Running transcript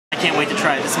can't wait to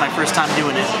try it. This is my first time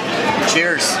doing it.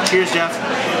 Cheers. Cheers, Jeff.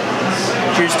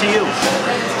 Cheers to you.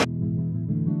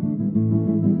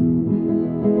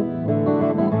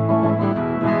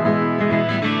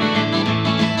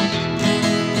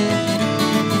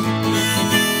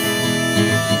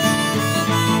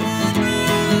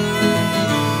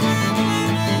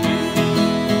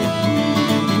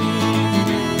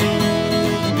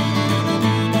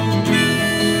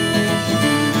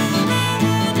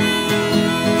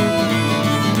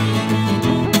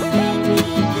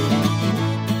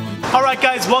 Alright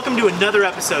guys, welcome to another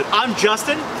episode. I'm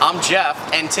Justin. I'm Jeff,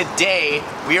 and today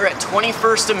we are at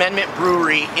 21st Amendment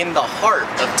Brewery in the heart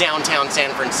of downtown San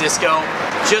Francisco,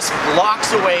 just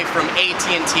blocks away from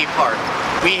at&t Park.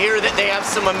 We hear that they have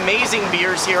some amazing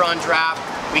beers here on draft.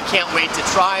 We can't wait to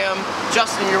try them.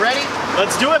 Justin, you ready?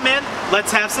 Let's do it, man.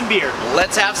 Let's have some beer.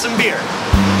 Let's have some beer.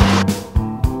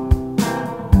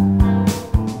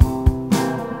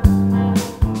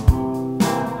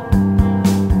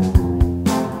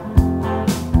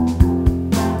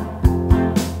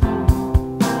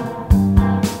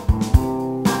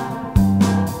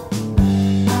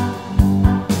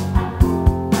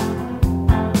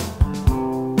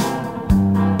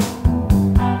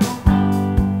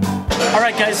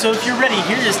 Alright guys, so if you're ready,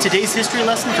 here is today's history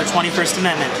lesson for 21st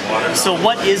Amendment. So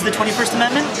what is the 21st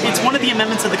Amendment? It's one of the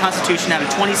amendments of the Constitution out of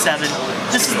 27.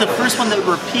 This is the first one that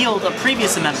repealed a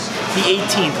previous amendment, the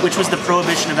 18th, which was the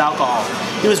prohibition of alcohol.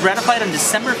 It was ratified on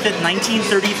December 5th,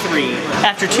 1933,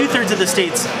 after 2/3 of the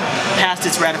states passed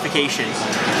its ratification.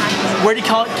 Where did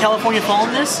California fall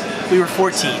in this? We were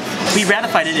 14th. We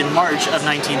ratified it in March of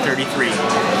 1933.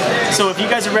 So if you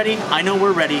guys are ready, I know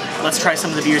we're ready. Let's try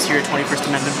some of the beers here at 21st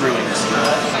Amendment Brewing.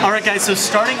 Alright guys, so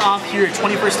starting off here at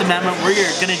 21st Amendment, we're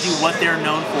going to do what they're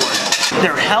known for.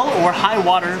 They're hell or high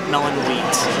watermelon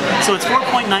wheat. So it's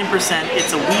 4.9%.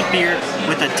 It's a wheat beer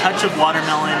with a touch of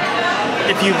watermelon.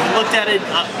 If you've looked at it,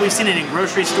 we've seen it in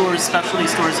grocery stores, specialty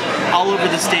stores, all over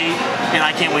the state, and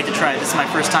I can't wait to try it. This is my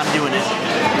first time doing it.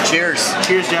 Cheers.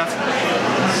 Cheers, Jeff.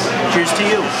 Cheers to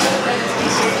you.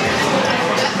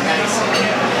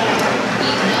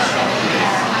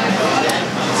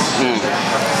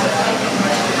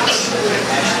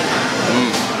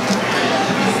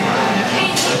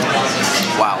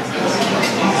 Wow.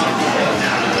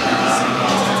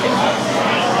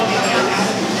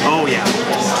 Oh yeah.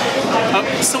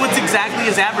 So it's exactly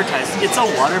as advertised. It's a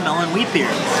watermelon wheat beer.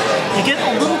 You get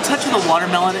a little touch of the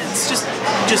watermelon. It's just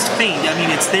faint. I mean,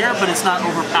 it's there, but it's not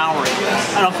overpowering.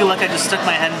 I don't feel like I just stuck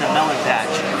my head in a melon patch.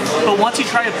 But once you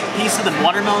try a piece of the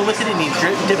watermelon with it and you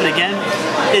dip it again,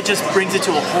 it just brings it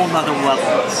to a whole nother level.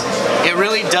 It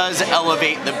really does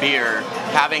elevate the beer,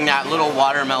 having that little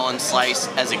watermelon slice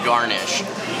as a garnish.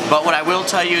 But what I will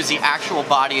tell you is the actual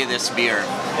body of this beer.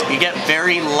 You get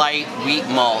very light wheat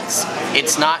malts.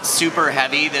 It's not super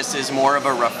heavy. This is more of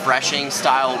a refreshing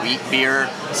style wheat beer.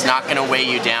 It's not going to weigh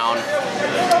you down.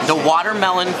 The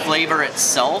watermelon flavor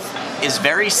itself is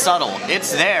very subtle.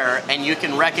 It's there and you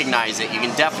can recognize it. You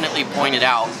can definitely point it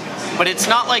out. But it's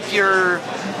not like you're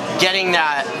getting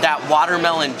that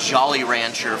watermelon Jolly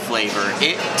Rancher flavor.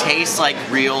 It tastes like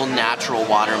real natural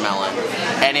watermelon,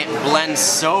 and it blends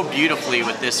so beautifully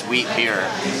with this wheat beer.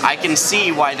 I can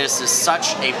see why this is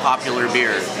such a popular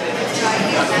beer.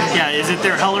 Yeah, is it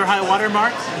their hell or high water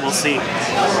mark? We'll see.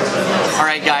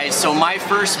 Alright guys, so my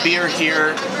first beer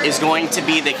here is going to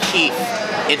be the Keith.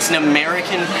 It's an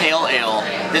American Pale Ale.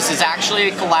 This is actually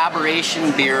a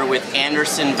collaboration beer with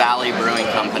Anderson Valley Brewing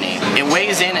Company. It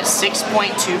weighs in at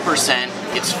 6.2%,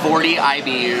 it's 40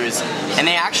 IBUs, and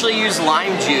they actually use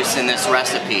lime juice in this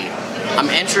recipe. I'm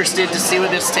interested to see what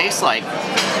this tastes like.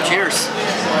 Cheers.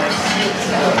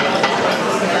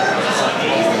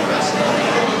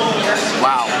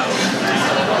 Wow.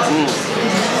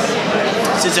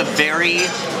 This is a very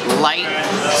light,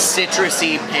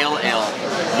 citrusy pale ale.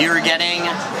 You're getting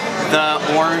the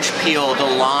orange peel, the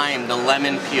lime, the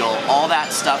lemon peel, all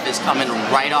that stuff is coming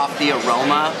right off the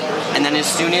aroma. And then as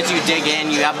soon as you dig in,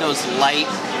 you have those light,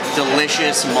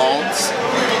 delicious malts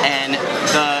and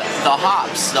the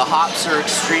hops. The hops are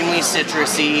extremely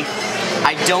citrusy.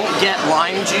 I don't get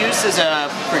lime juice as a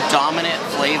predominant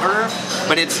flavor,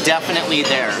 but it's definitely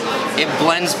there. It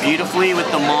blends beautifully with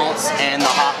the malts and the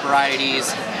hop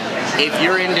varieties. If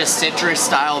you're into citrus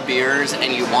style beers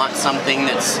and you want something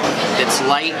that's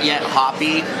light yet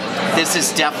hoppy, this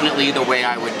is definitely the way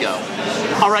I would go.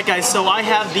 Alright guys, so I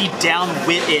have the Down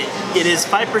With It. It is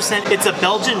 5%, it's a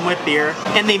Belgian wit beer,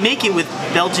 and they make it with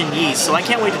Belgian yeast, so I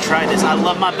can't wait to try this. I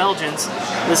love my Belgians.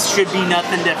 This should be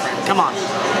nothing different. Come on.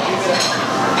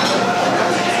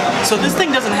 So this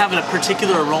thing doesn't have a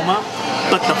particular aroma.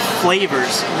 but the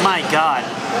flavors, my God.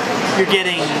 You're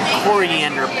getting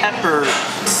coriander, pepper,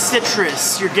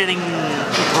 citrus, you're getting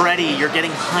bready, you're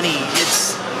getting honey.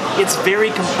 It's very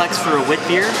complex for a wit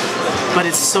beer, but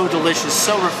it's so delicious,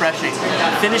 so refreshing.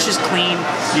 Finish is clean,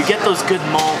 you get those good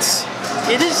malts.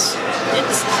 It's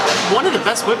one of the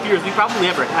best wit beers we probably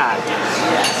ever had.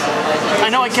 I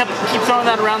know I keep throwing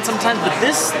that around sometimes, but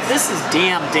this is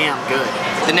damn good.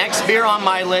 The next beer on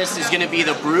my list is going to be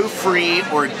the Brew Free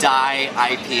or Die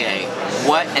IPA.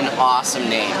 What an awesome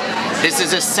name. This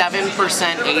is a 7%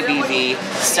 ABV,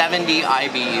 70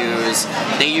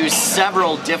 IBUs. They use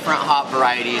several different hop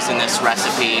varieties in this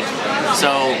recipe.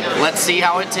 So let's see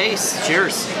how it tastes.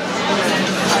 Cheers.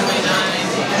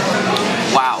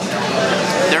 Wow.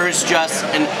 There is just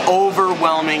an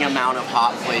overwhelming amount of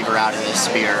hop flavor out of this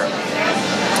beer.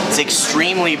 It's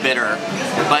extremely bitter,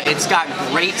 but it's got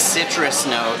great citrus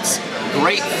notes,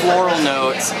 great floral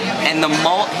notes, and the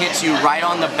malt hits you right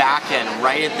on the back end,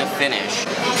 right at the finish.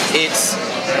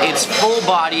 It's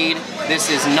full-bodied. This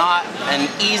is not an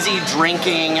easy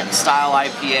drinking style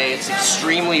IPA. It's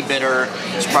extremely bitter.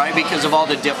 It's probably because of all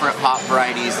the different hop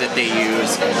varieties that they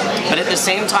use. But at the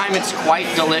same time, it's quite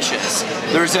delicious.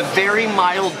 There's a very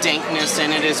mild dankness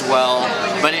in it as well,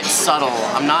 but it's subtle.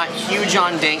 I'm not huge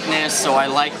on dankness, so I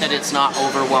like that it's not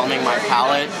overwhelming my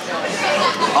palate.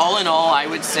 All in all, I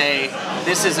would say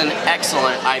this is an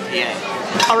excellent IPA.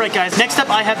 Alright guys, next up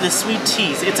I have the Sweet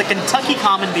Teas. It's a Kentucky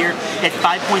common beer at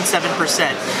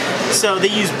 5.7%. So they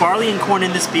use barley and corn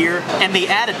in this beer, and they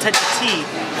add a touch of tea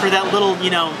for that little,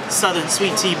 southern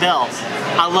sweet tea bell.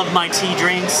 I love my tea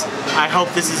drinks. I hope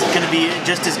this is going to be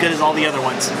just as good as all the other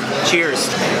ones. Cheers.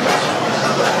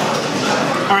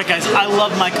 Alright guys, I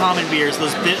love my common beers,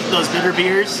 those bitter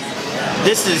beers.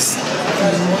 This is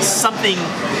something,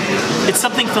 it's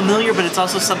something familiar, but it's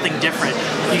also something different.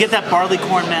 You get that barley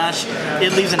corn mash,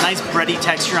 it leaves a nice bready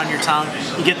texture on your tongue.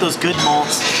 You get those good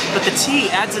malts, but the tea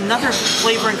adds another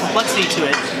flavor and complexity to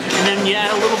it. And then you add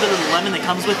a little bit of the lemon that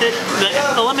comes with it.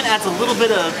 The lemon adds a little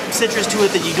bit of citrus to it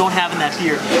that you don't have in that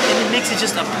beer. And it makes it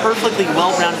just a perfectly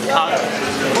well-rounded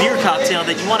beer cocktail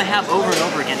that you want to have over and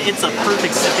over again. It's a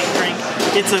perfect sipping drink.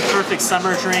 It's a perfect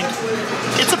summer drink.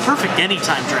 It's a perfect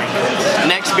anytime drink.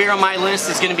 Next beer on my list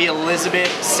is going to be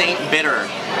Elizabeth St. Bitter.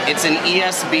 It's an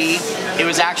ESB. It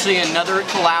was actually another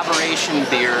collaboration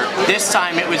beer. This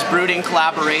time it was brewed in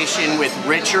collaboration with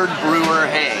Richard Brewer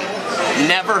Hay.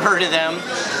 Never heard of them,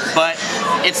 but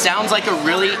it sounds like a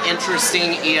really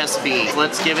interesting ESB.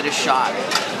 Let's give it a shot.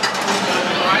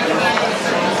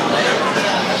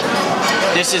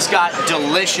 This has got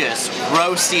delicious,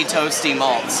 roasty, toasty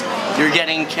malts. You're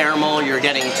getting caramel, you're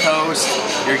getting toast,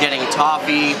 you're getting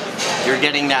toffee, you're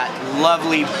getting that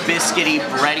lovely biscuity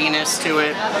breadiness to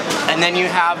it. And then you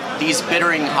have these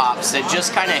bittering hops that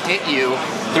just kind of hit you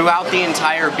throughout the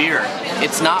entire beer.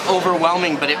 It's not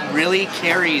overwhelming, but it really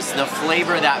carries the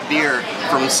flavor of that beer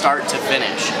from start to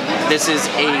finish. This is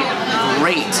a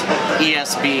great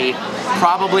ESB,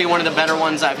 probably one of the better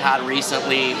ones I've had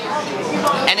recently.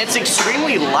 And it's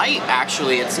extremely light,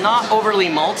 actually. It's not overly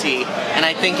malty, and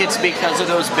I think it's because of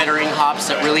those bittering hops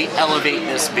that really elevate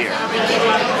this beer.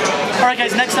 Alright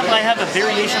guys, next up I have a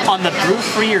variation on the Brew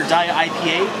Free or Die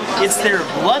IPA. It's their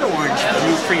Blood Orange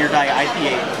Brew Free or Die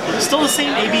IPA. Still the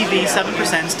same ABV,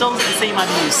 7%, still the same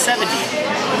IBU, 70,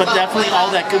 but definitely all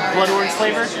that good blood orange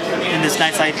flavor in this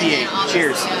nice IPA.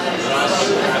 Cheers.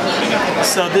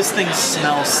 So this thing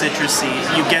smells citrusy.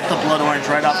 You get the blood orange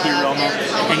right off the aroma,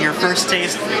 and your first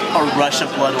taste, a rush of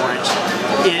blood orange.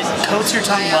 It coats your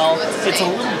tongue well. It's a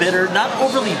little bitter, not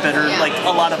overly bitter like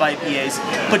a lot of IPAs,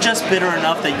 but just bitter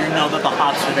enough that you know that the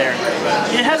hops are there.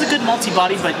 It has a good malty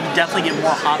body, but you definitely get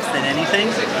more hops than anything.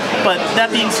 But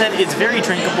that being said, it's very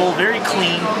drinkable, very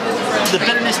clean. The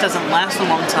bitterness doesn't last a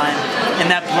long time, and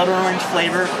that blood orange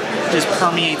flavor just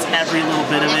permeates every little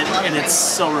bit of it, and it's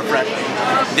so refreshing.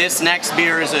 This next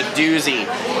beer is a doozy.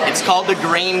 It's called the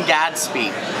Grain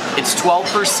Gadsby. It's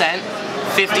 12%,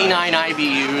 59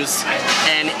 IBUs,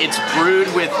 and it's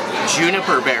brewed with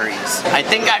juniper berries. I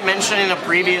think I mentioned in a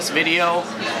previous video,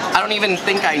 I don't even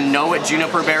think I know what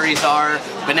juniper berries are,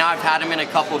 but now I've had them in a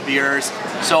couple beers,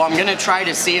 so I'm gonna try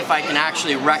to see if I can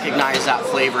actually recognize that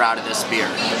flavor out of this beer.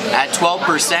 At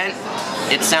 12%,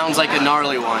 it sounds like a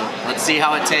gnarly one. Let's see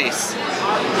how it tastes.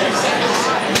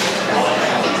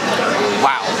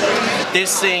 Wow.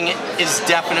 This thing is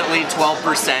definitely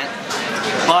 12%,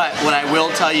 but what I will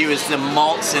tell you is the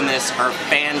malts in this are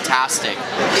fantastic.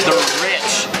 They're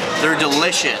rich, they're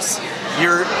delicious.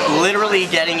 You're literally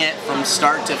getting it from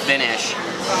start to finish.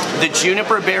 the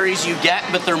juniper berries you get,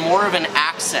 but they're more of an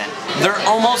accent. They're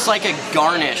almost like a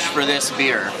garnish for this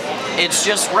beer. It's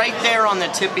just right there on the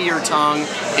tip of your tongue.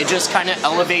 It just kind of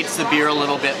elevates the beer a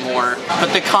little bit more.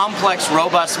 But the complex,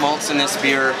 robust malts in this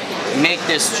beer make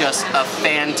this just a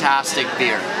fantastic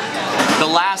beer. The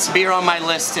last beer on my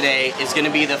list today is going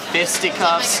to be the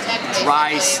Fisticuffs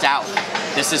Dry Stout.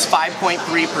 This is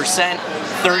 5.3%,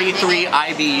 33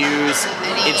 IBUs.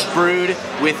 It's brewed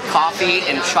with coffee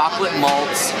and chocolate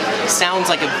malts. Sounds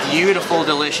like a beautiful,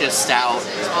 delicious stout.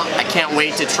 I can't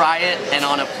wait to try it, and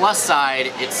on a plus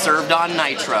side, it's served on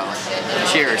nitro.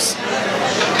 Cheers.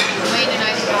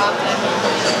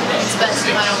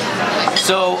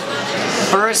 So,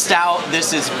 for a stout,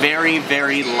 this is very,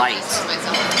 very light.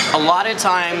 A lot of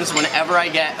times, whenever I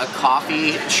get a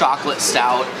coffee chocolate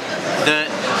stout,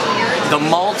 the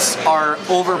malts are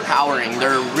overpowering.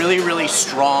 They're really, really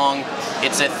strong.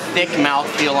 It's a thick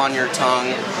mouthfeel on your tongue.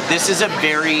 This is a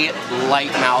very light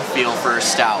mouthfeel for a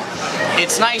stout.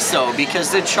 It's nice though,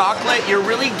 because the chocolate, you're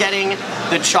really getting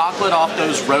the chocolate off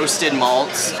those roasted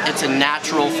malts. It's a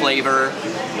natural flavor.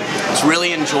 It's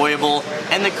really enjoyable,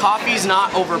 and the coffee's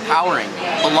not overpowering.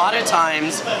 A lot of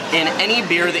times, in any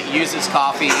beer that uses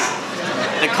coffee,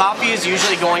 the coffee is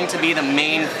usually going to be the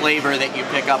main flavor that you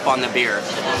pick up on the beer.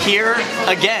 Here,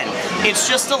 again, it's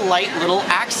just a light little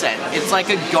accent. It's like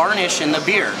a garnish in the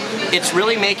beer. It's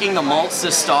really making the malts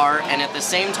the star, and at the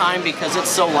same time, because it's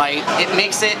so light, it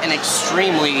makes it an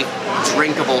extremely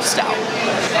drinkable stout.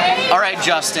 All right,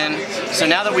 Justin, so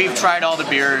now that we've tried all the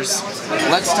beers,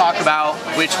 let's talk about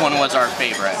which one was our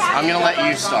favorite. I'm gonna let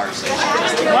you start.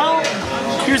 Well,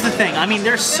 here's the thing. I mean,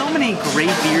 there's so many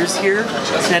great beers here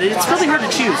that it's really hard to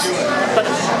choose. But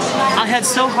I had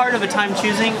so hard of a time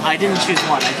choosing, I didn't choose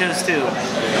one. I chose two.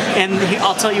 And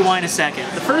I'll tell you why in a second.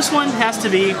 The first one has to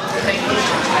be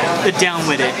the Down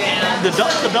With It.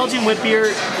 The Belgian wit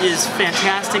beer is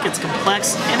fantastic, it's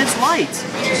complex, and it's light.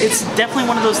 It's definitely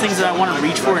one of those things that I want to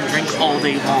reach for and drink all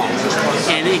day long.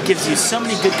 And it gives you so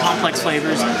many good complex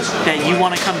flavors that you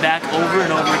want to come back over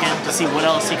and over again to see what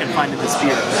else you can find in this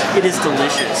beer. It is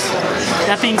delicious.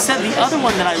 That being said, the other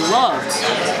one that I loved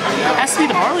has to be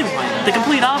the barley wine. The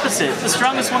complete opposite, the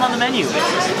strongest one on the menu.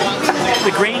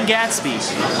 The Grain Gatsby,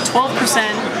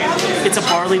 12%, it's a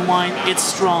barley wine, it's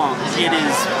strong, it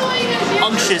is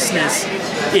unctuousness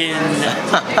in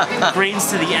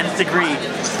grains to the nth degree,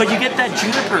 but you get that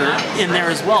juniper in there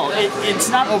as well. It's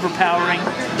not overpowering,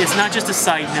 it's not just a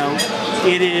side note,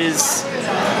 it is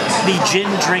the gin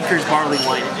drinker's barley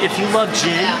wine. If you love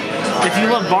gin, if you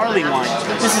love barley wine,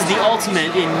 this is the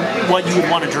ultimate in what you would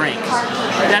want to drink.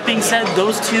 That being said,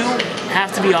 those two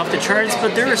have to be off the charts,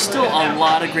 but there are still a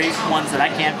lot of great ones that I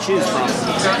can't choose from.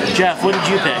 Jeff, what did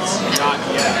you pick?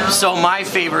 So my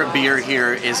favorite beer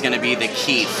here is going to be the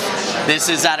Keef. This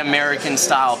is that American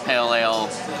style pale ale.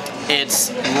 It's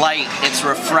light, it's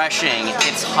refreshing,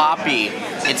 it's hoppy,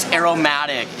 it's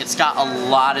aromatic, it's got a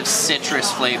lot of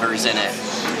citrus flavors in it.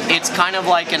 It's kind of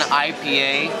like an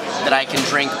IPA that I can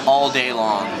drink all day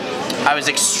long. I was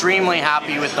extremely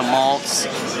happy with the malts.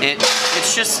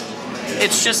 It's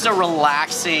just a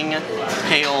relaxing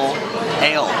pale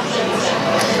ale.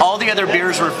 All the other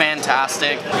beers were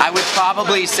fantastic. I would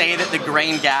probably say that the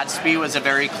Grain Gatsby was a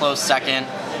very close second.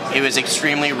 It was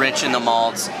extremely rich in the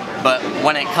malts, but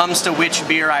when it comes to which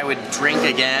beer I would drink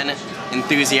again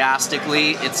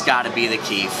enthusiastically, it's got to be the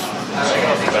Keef.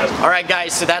 Alright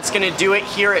guys, so that's going to do it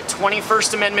here at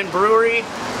 21st Amendment Brewery.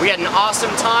 We had an awesome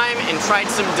time and tried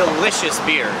some delicious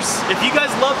beers. If you guys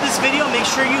love this video, make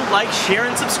sure you like, share,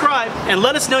 and subscribe, and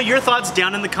let us know your thoughts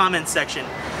down in the comments section.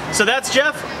 So that's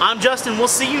Jeff, I'm Justin, we'll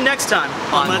see you next time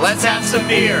on Let's Have Some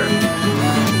Beer.